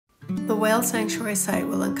The whale sanctuary site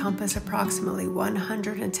will encompass approximately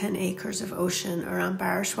 110 acres of ocean around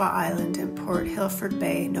Barishwa Island in Port Hilford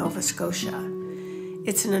Bay, Nova Scotia.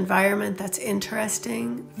 It's an environment that's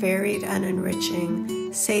interesting, varied and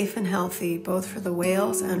enriching, safe and healthy both for the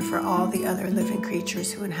whales and for all the other living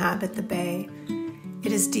creatures who inhabit the bay.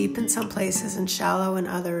 It is deep in some places and shallow in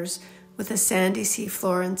others, with a sandy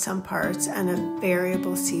seafloor in some parts and a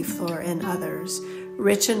variable seafloor in others,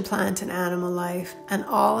 rich in plant and animal life, and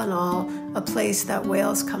all in all, a place that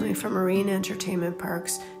whales coming from marine entertainment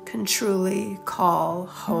parks can truly call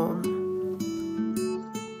home.